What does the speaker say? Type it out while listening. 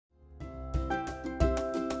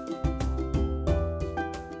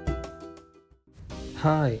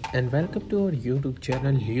Hi and welcome to our YouTube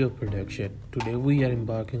channel Leo Production. Today we are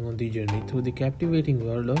embarking on the journey through the captivating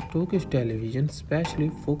world of Turkish television, especially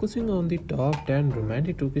focusing on the top 10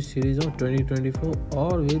 romantic Turkish series of 2024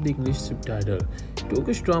 or with English subtitle.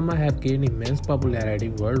 Turkish drama have gained immense popularity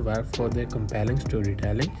worldwide for their compelling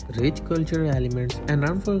storytelling, rich cultural elements and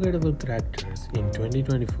unforgettable characters. In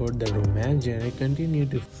 2024, the romance genre continued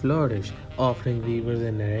to flourish, offering viewers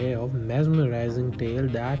an array of mesmerizing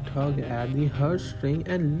tales that tug at the heartstrings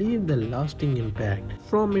and leave the lasting impact.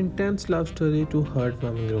 From intense love story to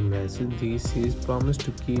heartwarming romances, these series promise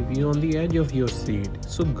to keep you on the edge of your seat.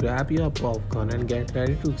 So grab your popcorn and get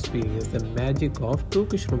ready to experience the magic of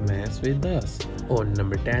Turkish romance with us. On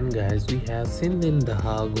number 10 guys, we have Sindin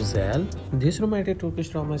Daha Güzel. This romantic Turkish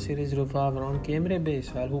drama series revolves around Kemre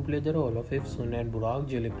Baysal, who played the role of Efsun, and Burak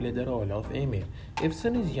Jeli played the role of Emir.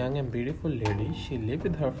 Efsun is a young and beautiful lady. She lived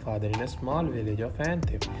with her father in a small village of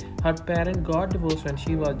Antip. Her parents got divorced when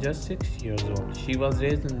she was just 6 years old. She was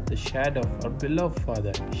raised in the shadow of her beloved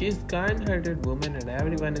father. She is a kind-hearted woman and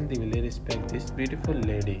everyone in the village respects this beautiful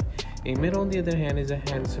lady. Emir, on the other hand, is a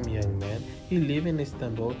handsome young man. He lives in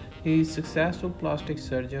Istanbul. He is a successful plastic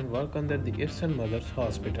surgeon, work under the Irsan Mother's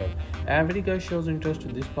Hospital. Every guy shows interest to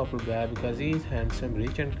this popular guy because he is handsome,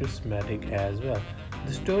 rich and charismatic as well.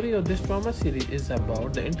 The story of this drama series is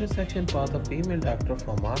about the intersection path of female doctor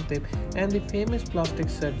from Antip and the famous plastic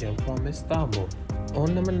surgeon from Istanbul.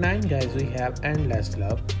 On number 9 guys, we have Endless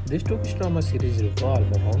Love. This Turkish drama series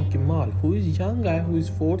revolves around Kemal, who is a young guy who is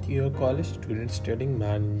 4th year college student studying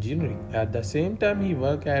man engineering. At the same time, he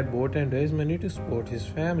works at boat and raise money to support his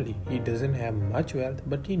family. He doesn't have much wealth,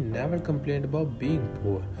 but he never complained about being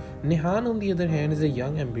poor. Nihan, on the other hand, is a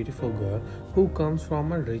young and beautiful girl who comes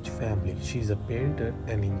from a rich family. She is a painter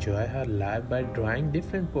and enjoys her life by drawing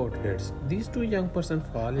different portraits. These two young persons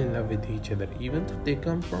fall in love with each other even though they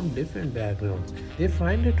come from different backgrounds. They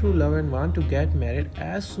find a true love and want to get married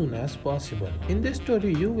as soon as possible. In this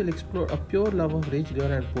story, you will explore a pure love of rich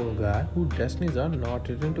girl and poor guy whose destinies are not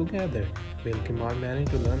written together. Will Kemal manage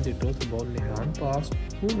to learn the truth about Nihan's past?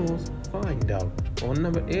 Who knows? Find out. On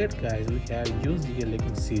number 8 guys, we have Yüzyıl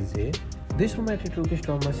Lekin Size. This romantic Turkish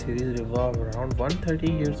drama series revolves around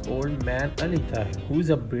 130 years old man Ali Tahir, who is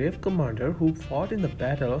a brave commander who fought in the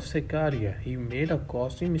Battle of Sakarya. He made a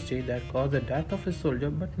costly mistake that caused the death of a soldier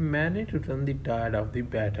but managed to turn the tide of the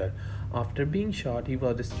battle. After being shot, he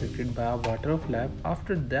was restricted by a water of life.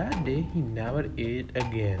 After that day, he never ate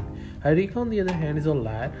again. Harika, on the other hand, is a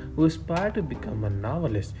liar who aspired to become a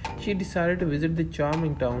novelist. She decided to visit the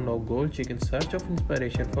charming town of Golchik in search of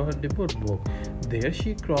inspiration for her debut book. There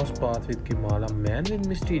she crossed paths with Kemal, a man with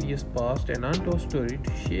mysterious past and untold story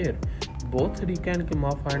to share. Both Harika and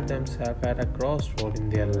Kemal find themselves at a crossroad in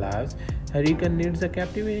their lives. Harika needs a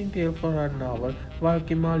captivating tale for her novel, while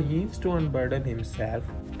Kemal yearns to unburden himself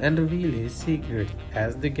and reveal his secret.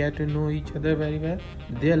 As they get to know each other very well,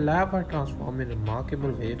 their lives are transformed in a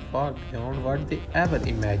remarkable way far beyond what they ever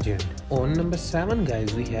imagined. On number 7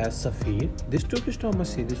 guys, we have Safir. This Turkish drama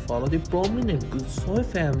series follows the prominent Gülsoy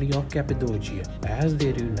family of Cappadocia as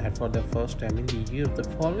they reunite for the first time in the year of the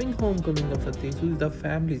following homecoming of Ateş, who is the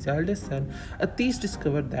family's eldest son. Ateş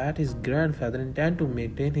discovered that his grandfather intended to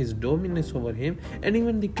maintain his dominance over him and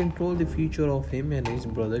even control the future of him and his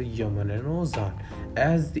brother Yaman and Ozan.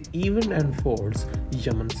 As the event unfolds,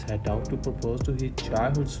 Yaman set out to propose to his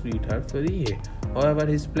childhood sweetheart Fariye. However,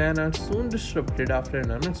 his plans are soon disrupted after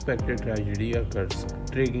an unexpected tragedy occurs,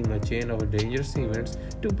 triggering a chain of dangerous events.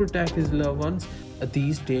 To protect his loved ones,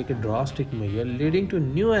 these take a drastic measure, leading to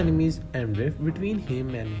new enemies and rift between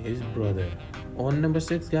him and his brother. On number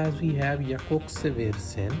 6 guys, we have Yakok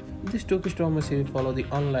Seversen. This Turkish drama series follows the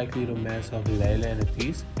unlikely romance of Layla and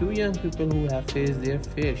Ateş, two young people who have faced their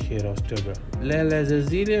fair share of struggle. Layla is a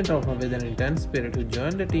resilient orphan with an intense spirit who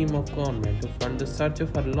joined a team of conmen to fund the search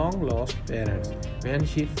of her long-lost parents. When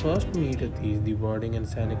she first meets Ateş, the wording and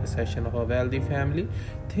scenic accession of a wealthy family,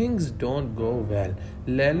 things don't go well.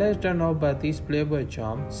 Layla is turned off by Atesh's playboy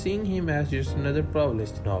charm, seeing him as just another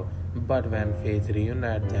privileged snob. But when faith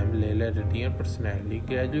reunites them, Layla's redeemed personality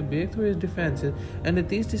gradually breaks through his defenses and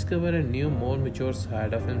Ateş discovers a new, more mature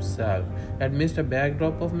side of himself. Amidst a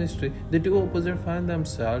backdrop of mystery, the two opposites find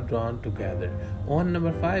themselves drawn together. On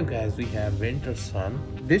number 5 guys, we have Winter Sun.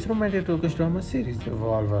 This romantic Turkish drama series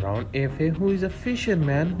revolves around Efe, who is a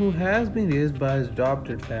fisherman who has been raised by his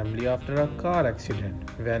adopted family after a car accident.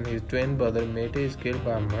 When his twin brother Mete is killed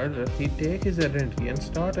by murder, he takes his identity and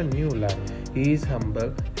starts a new life. He is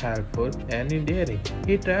humble, helpful, helpful and endearing.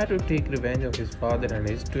 He tried to take revenge of his father and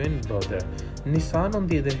his twin brother. Nissan, on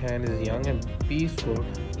the other hand, is a young and peaceful,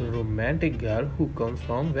 romantic girl who comes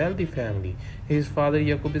from a wealthy family. His father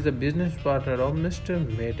Yakub is a business partner of Mr.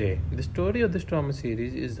 Mete. The story of this drama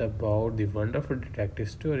series is about the wonderful detective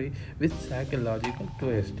story with psychological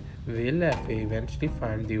twist. Will F.A. eventually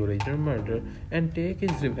find the original murder and take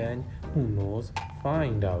his revenge? Who knows?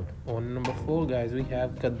 Find out. On number 4, guys, we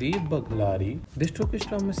have Kadir Baglari. This Turkish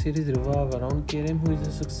drama series revolves around Kerem, who is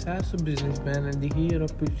a successful businessman and the hero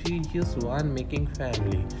of a prestigious wine-making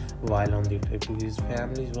family. While on the trip to his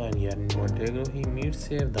family's vineyard in Montenegro, he meets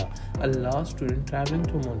Sevda, a law student traveling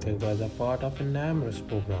to Montenegro as a part of an amorous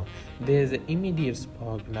program. There is an immediate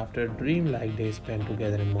spark, and after a dreamlike day spent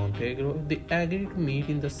together in Montenegro, they agree to meet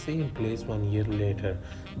in the same place 1 year later.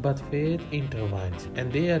 But fate intervenes,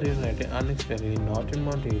 and they are reunited unexpectedly, not in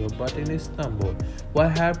Montenegro but in Istanbul. While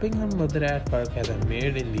helping her mother at work as a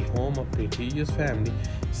maid in the home of a prestigious family,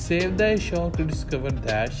 Sevda is shocked to discover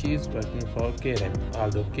that she is working for Kerem.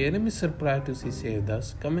 Although Kerem is surprised to see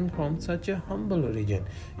Sevda coming from such a humble origin,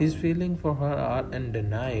 his feelings for her are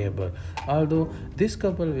undeniable. Although this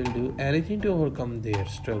couple will do anything to overcome their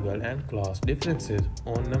struggle and class differences.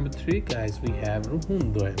 On number 3, guys, we have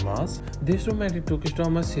Ruhum Doymaz. This romantic Turkish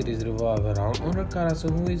drama series revolves around Onur Karasu,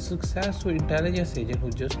 who is a successful intelligence agent who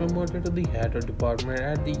just promoted to the head of department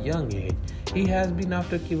at the young age. He has been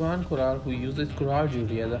after Kivan Kural, who uses Kural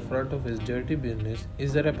jewelry as a front of his dirty business,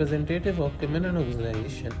 is a representative of criminal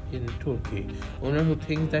organization in Turkey. Owner who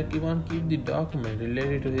thinks that Kivan keeps the document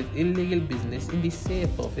related to his illegal business in the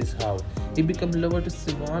safe of his house. He becomes lover to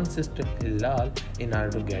Sivan's sister Hilal in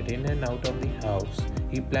order to get in and out of the house.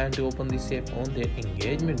 He planned to open the safe on their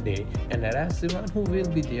engagement day and arrest Sivan, who will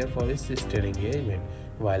be there for his sister's engagement.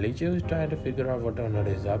 While Ichi is trying to figure out what Honor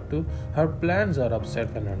is up to, her plans are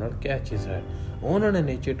upset when Honor catches her. Honor and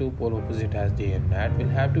Ichi, two polar opposites as day and night, will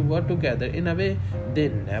have to work together in a way they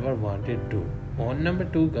never wanted to. On number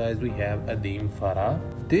 2, guys, we have Adim Farah.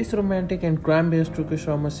 This romantic and crime-based Turkish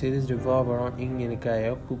drama series revolves around Engin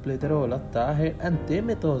Kaya, who played the role of Tahir, and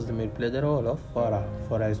Demet Özdemir played the role of Farah.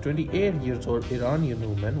 Farah is 28 years old Iranian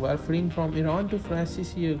woman. While fleeing from Iran to France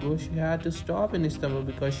 6 years ago, she had to stop in Istanbul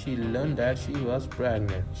because she learned that she was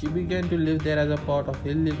pregnant. She began to live there as a part of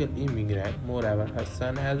illegal immigrant. Moreover, her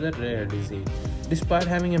son has a rare disease. Despite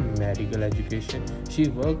having a medical education, she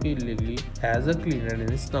worked illegally as a cleaner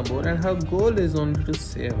in Istanbul, and her goal is only to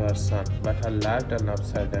save her son. But her life turned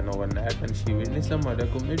upside down overnight when she witnessed a murder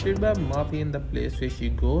committed by mafia in the place where she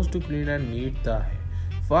goes to clean and meet Tahir.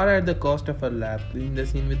 Far at the cost of her life, cleaning the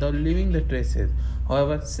scene without leaving the traces.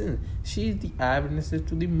 However, since she is the eyewitness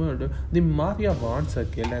to the murder, the mafia wants her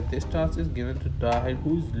killed, and this task is given to Tahir,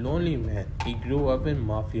 who is a lonely man. He grew up in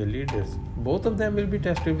mafia leaders. Both of them will be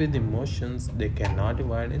tested with emotions they cannot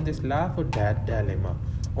divide in this life or death dilemma.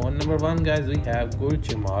 On number 1, guys, we have Gul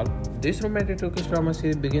Chimal. This romantic Turkish drama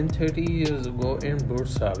series began 30 years ago in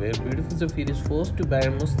Bursa, where beautiful Zafir is forced to marry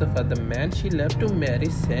Mustafa, the man she left to marry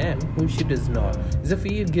Sam, whom she does not.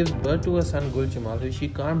 Zafir gives birth to a son Gul Chimal, who she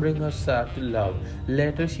can't bring herself to love.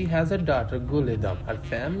 Later, she has a daughter Gul Idam. Her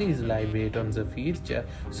family is live on Zafir's chair,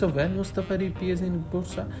 so when Mustafa reappears in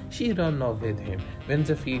Bursa, she runs off with him. When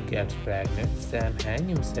Zafir gets pregnant, Sam hangs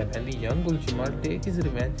himself, and the young Gul Chimal takes his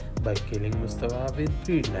revenge by killing Mustafa with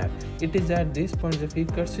kidnap. It is at this point Zafir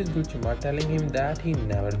curses Gul Chimal, telling him that he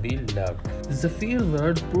never be loved. Zafir's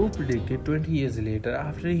words prove predicted 20 years later.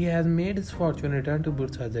 After he has made his fortune return to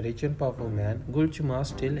Bursa as a rich and powerful man, Gul Chimal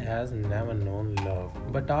still has never known love.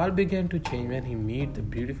 But all began to change when he meets the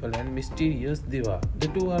beautiful and mysterious Diva. The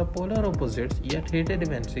two are polar opposites, yet hatred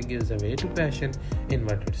eventually gives way to passion in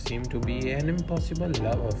what it seemed to be an impossible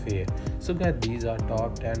love affair. So guys, these are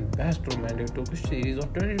top 10 best romantic Turkish series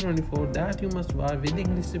of 2024 that you must watch with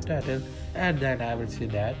English subtitles. At that, I will say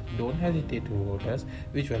that don't hesitate to vote us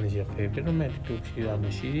which one is your favorite romantic Turkish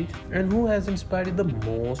drama series and who has inspired you the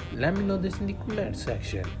most. Let me know this in the comment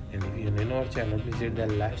section. And if you're new to our channel, please hit the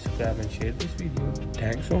like, subscribe and share this video.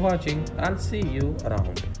 Thanks for watching. I'll see you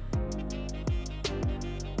around.